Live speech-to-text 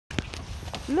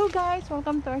Hello guys,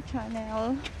 welcome to our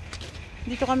channel.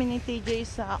 Dito kami ni TJ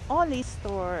sa Ollie'S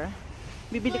store.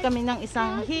 Bibili kami ng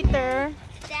isang heater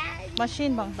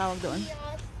machine bang tawag doon.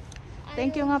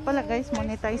 Thank you nga pala guys,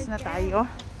 monetize na tayo.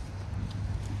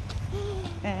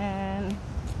 And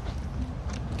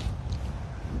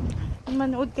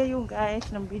manood kayo guys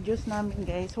ng videos namin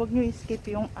guys. Huwag nyo skip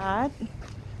yung ad.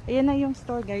 Ayan na yung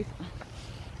store guys.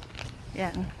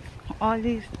 Yan,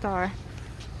 Ollie'S store.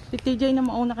 Si TJ na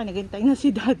mauna ka, naghintay na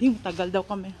si Daddy. Matagal daw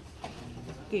kami.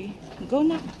 Okay, go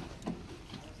na.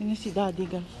 Yan na si Daddy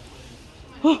guys.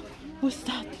 Oh, what's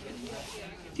that?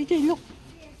 TJ, look.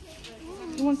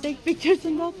 You want to take pictures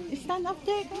and that? Stand up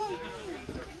there, come on.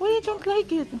 Why you don't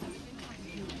like it?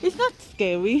 It's not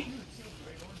scary.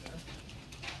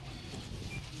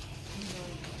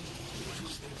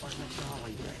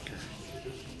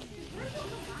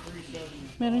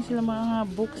 Meron silang mga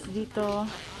books dito.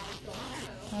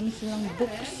 Marami silang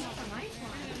books.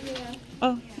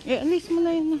 Oh, alis mo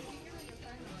na yun.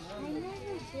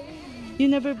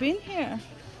 You never been here.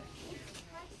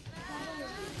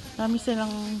 Marami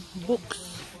silang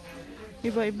books.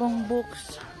 Iba-ibang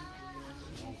books.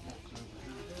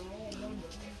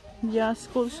 Yeah,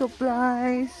 school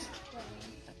supplies.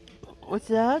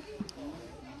 What's that?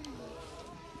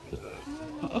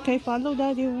 Okay, follow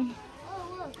Daddy.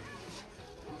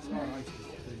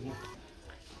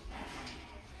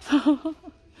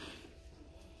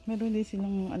 Meron din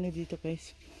silang ano dito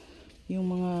guys, yung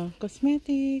mga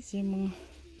cosmetics, yung mga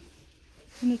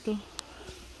ano to,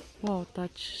 wow,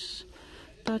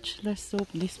 touchless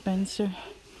soap dispenser.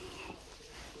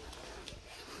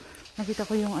 Nakita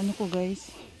ko yung ano ko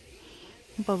guys,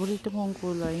 yung paborito kong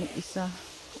kulay, isa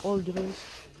old rose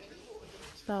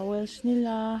towels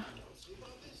nila.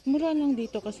 Mura lang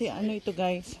dito kasi ano ito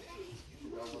guys,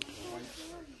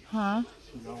 ha?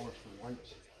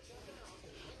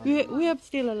 We have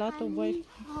still a lot of white.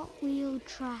 Hot wheel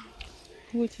track.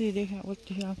 What do they have? What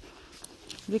do you have?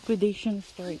 Liquidation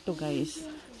store ito guys.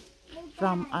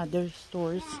 From other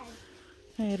stores.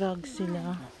 May rugs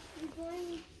sila.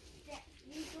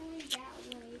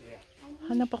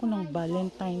 Hanap ako ng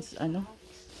Valentine's ano.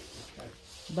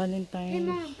 Valentine's. Hey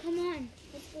Mom, come on.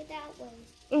 Let's go that way.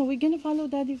 Oh, we're gonna follow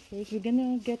Daddy first. We're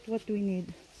gonna get what we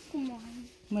need. Come on.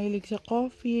 Mahilig sa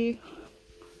coffee.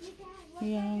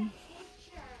 Ayan.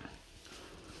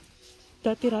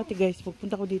 Dati-rati guys,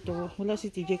 pagpunta ko dito, wala si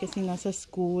TJ kasi nasa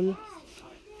school.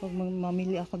 Pag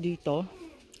mamili ako dito.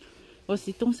 O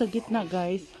itong sa gitna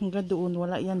guys, hanggang doon,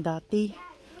 wala yan dati.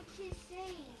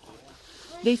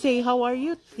 They say, how are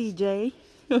you TJ?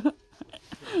 And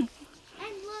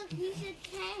look, he's a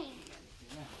tank.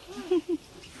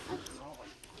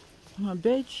 Mga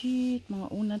bedsheet, mga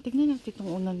unan. Tignan natin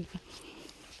itong unan.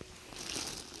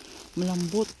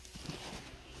 Malambot.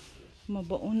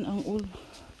 Mabaon ang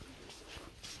ulo.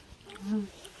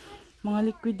 Mga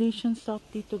liquidation stock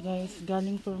dito guys,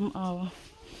 galing from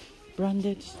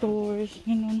branded stores,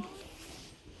 ganun.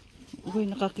 Uy,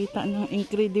 nakakita ng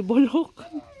Incredible Hulk.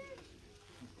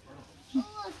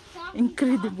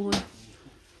 Incredible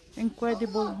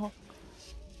Hulk.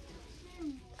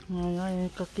 Ngayon,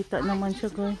 nakakita naman siya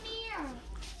guys.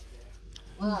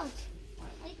 Look,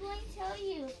 I'm going to tell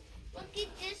you. Look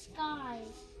at this guy.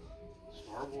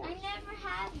 I never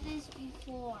had this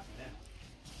before.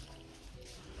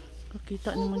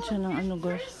 Kakita naman siya ng ano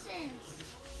guys,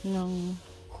 ng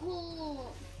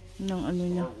ano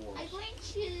niya. I'm going to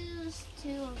choose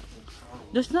two of these.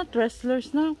 There's not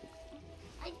wrestlers na.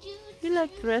 I do. You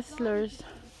like wrestlers.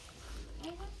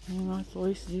 Mga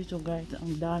toys dito guys,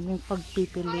 ang daming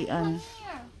pagpipilian. Come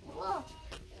here. Look.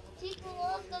 Take a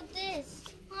look at this.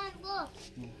 Mom, look.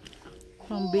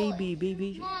 From baby.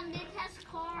 Mom, this has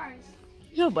cars.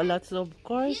 You have lots of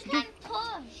cars. You can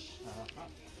push.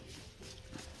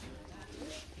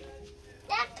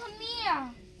 Dad, come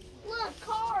here. Look,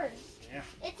 cars. Yeah.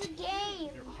 It's a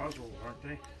game. They're puzzles, aren't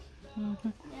they? Yeah.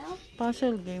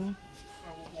 Puzzle game.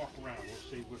 We'll walk around. We'll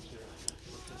see what's there.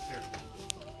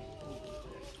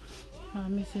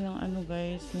 Marami silang ano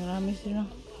guys, marami silang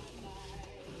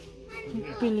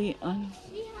pilian.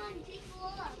 Take a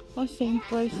look. Oh, same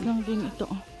price lang din ito.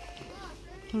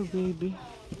 Oh baby.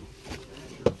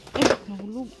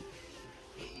 Nahulog.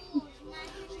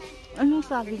 Anong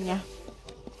sabi niya?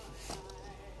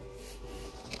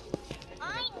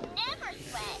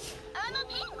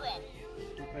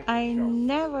 I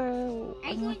never.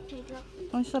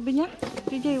 Ano sabi niya?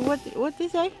 TJ, what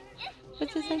is it? What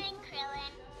is it?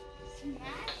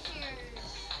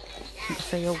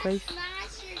 Sayaw guys.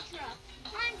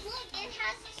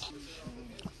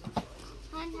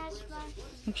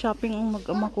 Nag-shopping ang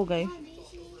mag-ama ko guys.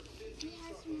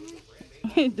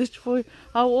 That's for,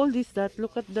 how old is that?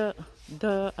 Look at the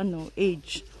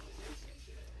age.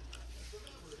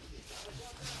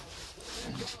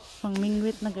 Pang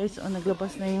mingwit na guys. O,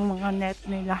 naglabas na yung mga net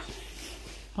nila.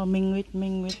 Oh, mingwit.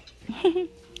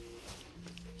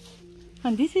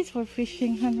 And this is for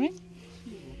fishing, right?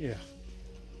 Yeah.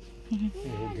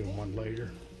 We'll get one later.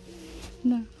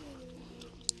 No.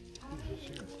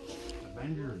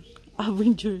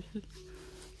 Avengers.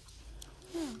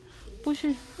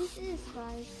 Push it. This is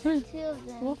guys. Hey, Two of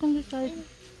them. walk on the side.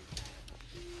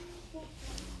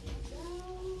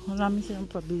 Marami silang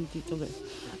pabili dito guys.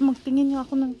 Magtingin nga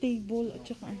ako ng table at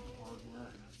saka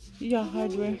yeah,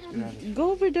 hardware.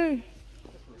 Go over there.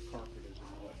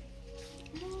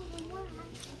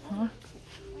 Huh?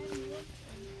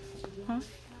 Huh?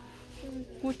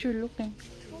 What you're looking?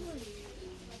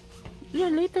 Yeah,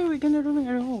 later we're gonna roam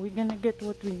around. We're gonna get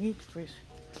what we need first.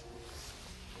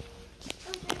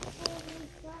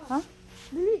 Huh?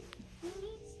 Dili.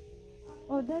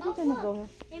 Oh, Daddy gonna go.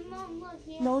 Hey, Mom, look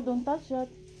here. No, don't touch that.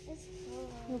 It's cool.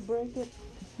 You break it.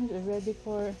 You're ready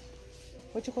for,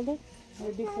 what you call that?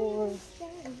 Ready for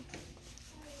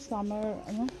summer,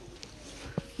 ano?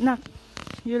 Nak,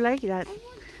 you like that?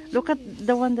 Look at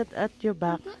the one that at your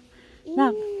back.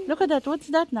 Nak, look at that.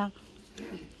 What's that, Nak?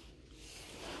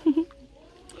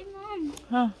 Hey, Mom.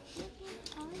 Huh?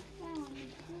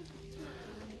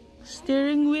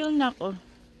 Steering wheel, Nak, oh.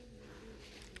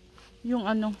 Yung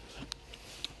ano,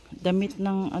 damit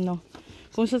ng ano,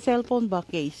 kung sa cellphone ba,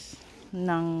 case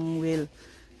ng wheel.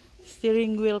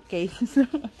 Steering wheel case.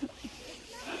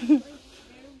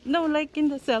 No, like in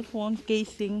the cellphone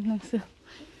casing.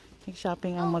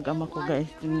 Nag-shopping ang mag-ama ko guys.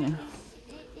 Tingnan.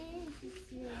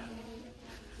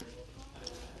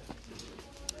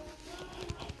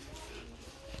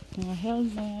 Mga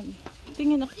helmet.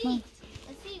 Tingin ako na.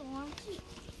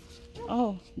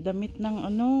 Oh, damit ng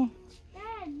ano.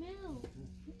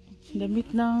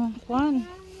 Damit ng kwan.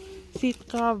 Seat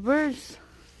covers.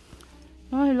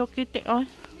 Oh, Hello Kitty. Oh.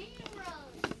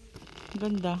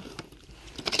 Ganda.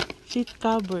 Seat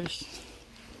covers.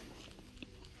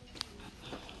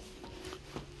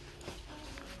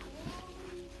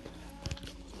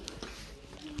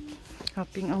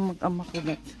 Shopping ang mag-ama ko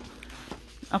guys.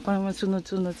 Ako naman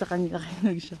sunod-sunod sa kanila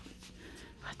kayo nag-shop.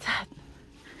 What's that?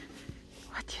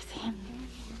 What you think?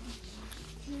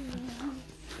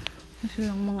 Kasi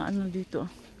lang mga ano dito.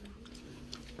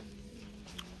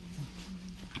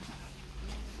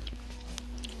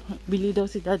 Bili daw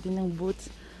si Daddy ng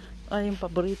boots. Ay, yung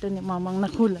paborito ni Mamang na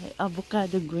kulay.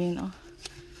 Avocado green, oh.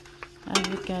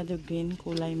 Avocado green,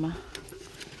 kulay ma.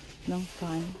 Ng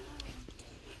fan.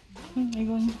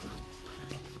 Ayun.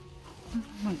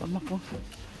 Mag-ama ko.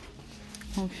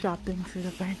 Mag-shopping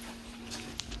sila guys.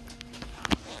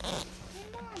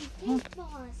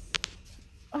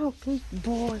 Oh, Cake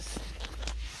Boss.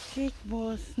 Cake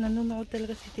Boss. Nanonood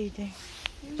talaga si TJ.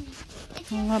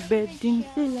 Mga bedding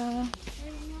sila.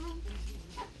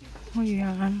 Oh,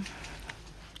 yan.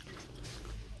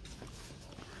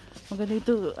 Maganda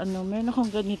ito. Ano, meron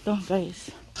akong ganito,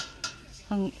 guys.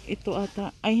 Ang ito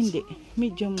ata. Ay, hindi.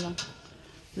 Medium lang.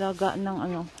 Laga ng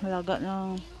ano. Laga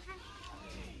ng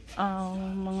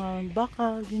mga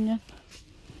baka. Ganyan.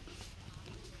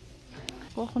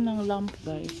 Kuha ko ng lamp,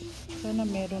 guys. Sana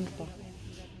meron pa.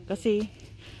 Kasi,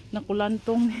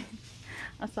 nakulantong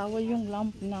asawa yung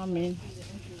lamp namin.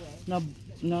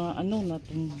 Na ano,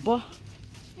 natumba.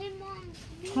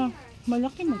 Ha?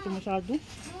 Malaki man ito masyado.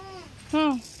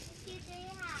 Ha?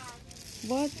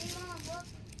 What?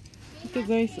 Ito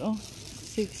guys, oh.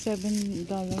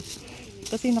 $6-7.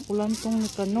 Kasi nakulantong ni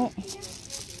Kano.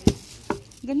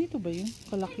 Ganito ba yun?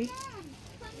 Kalaki?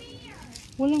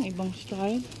 Walang ibang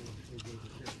style.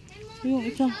 Yung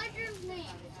isa.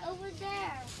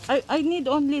 I need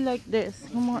only like this.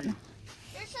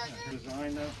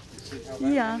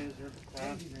 Yeah.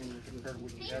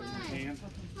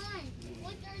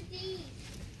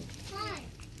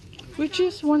 Which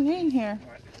is one in here?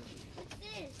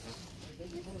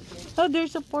 Oh,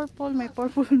 there's a purple. May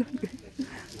purple na.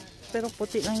 Pero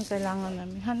puti lang yung kailangan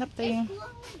namin. Hanap tayo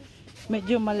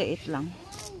medyo maliit lang.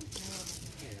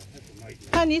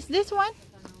 Han, is this one?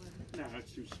 No, that's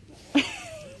too small.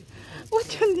 What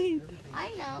you need?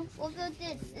 I know. We'll go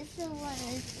this. This is one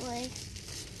is like.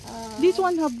 This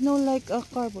one have no like a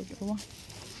cardboard. Well,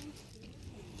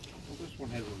 this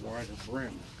one has a wider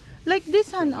brim. Like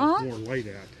this one, More light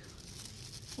at.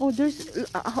 Oh, there's.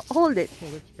 Hold it.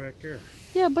 Well, that's back there.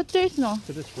 Yeah, but there's no.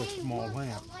 So this for a small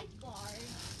lamp.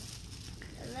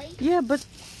 Yeah, but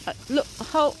look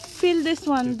how feel this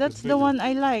one. That's the one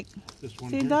I like. This one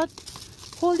See here? that?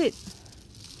 Hold it.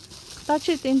 Touch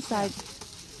it inside.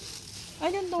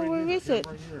 I don't know Right where here, is it.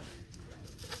 Right here.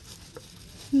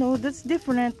 No, that's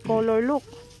different color. Look.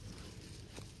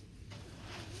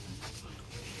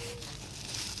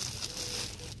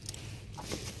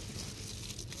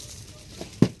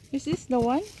 Is this the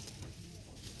one?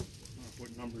 What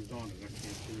number's on it? I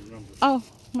can't see the number. Oh,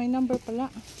 may number pala.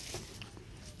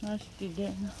 Nasty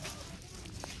din.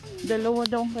 Dalawa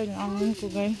daw ang kailangan ko,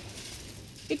 guys.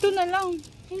 Ito na lang.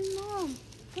 Hey, Mom.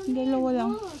 Dalawa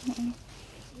lang.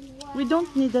 Wow. We don't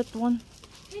need that one.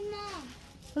 Hey, Mom.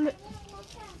 Wala.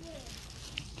 Look at it.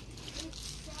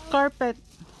 Carpet.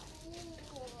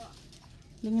 Cool.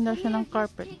 Tingin daw siya ng Here,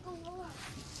 carpet. Take a look.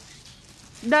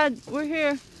 Dad, we're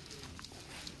here.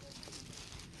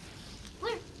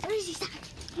 Where is he at?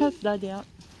 Help Daddy out.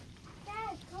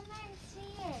 Dad, come and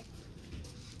see it.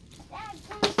 Dad,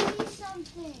 come see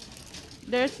something.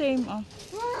 They're same,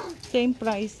 Look. same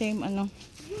price, same ano.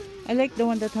 I like the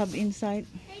one that have inside.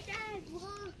 Hey, Dad,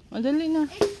 look. Madali na.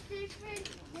 It's different.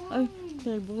 Ay, Look.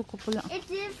 sorry, buhok ko pala. It's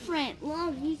different.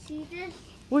 Look, you see this?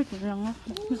 Wait na lang ah.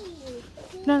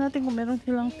 Tignan natin kung meron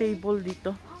silang table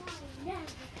dito. Oh, yeah,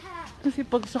 the cat. Kasi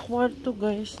pag sa kwarto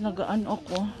guys, nagaan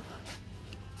ako.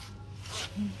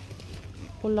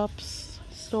 Collapse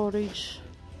storage.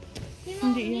 You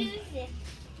Hindi won't yan. use it.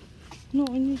 No,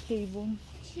 any table.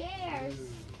 Chairs.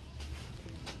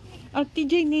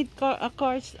 TJ need a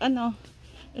cars, ano,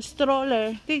 a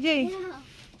stroller. TJ,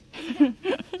 Yeah.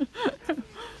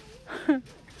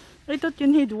 I thought you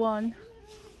need one.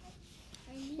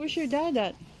 I need- Where's your dad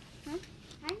at? Huh?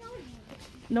 I know.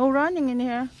 No running in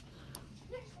here.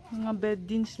 Mga bed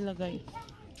din sila guys.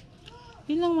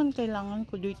 Yun lang man kailangan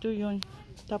ko dito yun.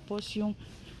 Tapos yung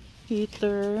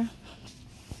heater.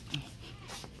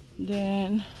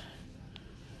 Then,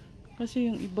 kasi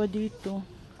yung iba dito.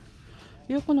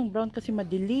 Ayoko ng brown kasi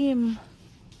madilim.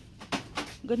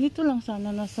 Ganito lang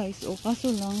sana na size. O, kaso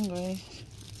lang guys.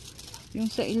 Yung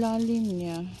sa ilalim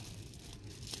niya.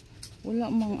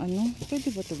 Wala mang ano. Pwede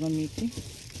ba ito gamitin?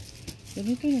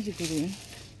 Ganito na siguro eh.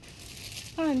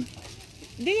 Han,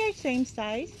 they are same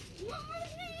size?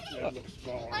 That looks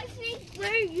small. I think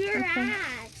where you're Okay.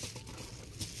 at.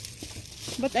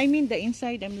 But I mean the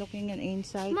inside. I'm looking at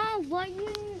inside. Mom, what you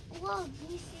look?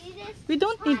 You see this? We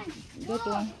don't need Hun, that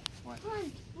one. Hun,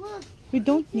 look. We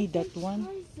don't need that one.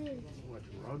 Choices. What,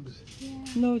 rugs? Yeah.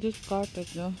 No, just carpet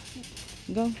though.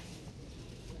 Go.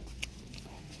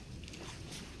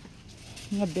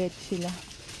 Mga bed sila.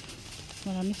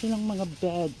 Marami silang mga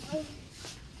bed.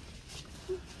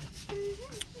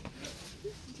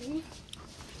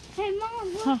 Hey, Mom,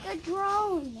 look, Huh. a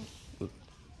drone.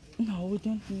 No, we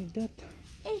don't need that.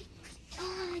 It's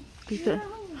a Dito.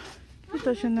 drone. Ito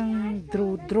siya ng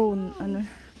drone. Ano?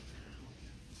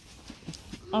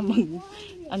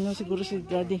 Ano siguro si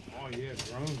Daddy. Oh yeah,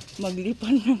 drone.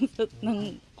 Maglipan ng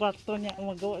kwarto niya.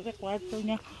 Magawa sa kwarto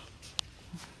niya.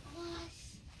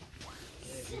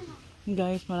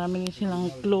 Guys, marami rin silang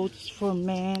clothes for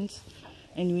men's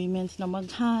and women's na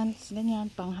mag-hunts. Ganyan,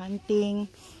 pang hunting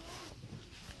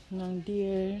ng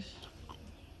deers.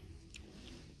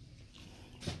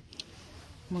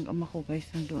 Mag-ama ko guys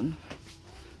nandun.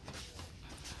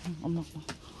 Ang ama ko.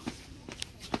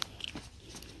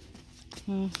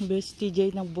 Best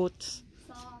TJ ng boots.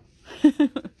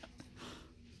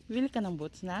 Bili ka ng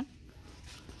boots na?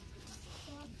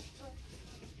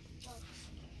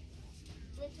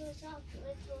 Little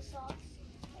socks.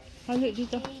 Halo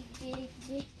dito.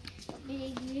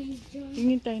 Big drone.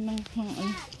 Tingin tayo ng ano,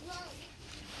 Look.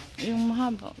 yung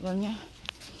mahaba. Ganyan.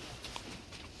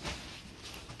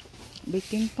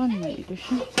 Baking pan na ito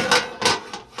siya.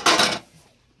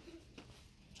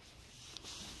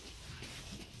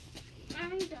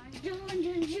 I'm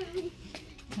done.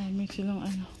 May silang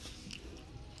ano.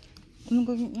 Anong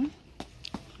gawin niya?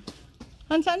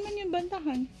 Han, saan man yung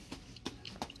bantahan?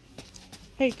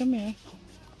 Hey, come here.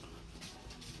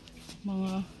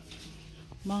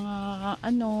 Mga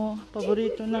ano,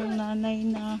 paborito ng nanay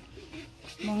na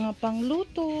mga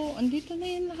pangluto. Andito na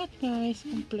yan lahat guys.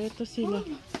 Kompleto sila.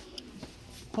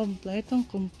 Kompletong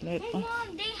Hey, kompleto. Mom,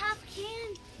 they have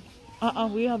cans.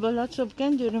 We have a lots of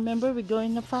candy. Remember we go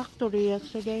in the factory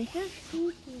yesterday. There's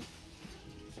people.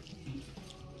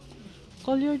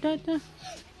 Call your dad na.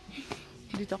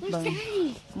 Dito ka ba? Where's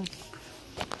Daddy?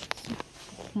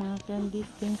 Mga candies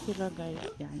din sila guys.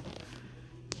 Yan.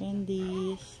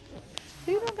 Candies.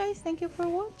 So yun guys. Thank you for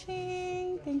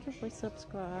watching. Thank you for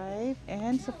subscribe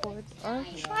and support our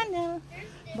channel.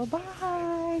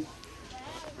 Bye-bye.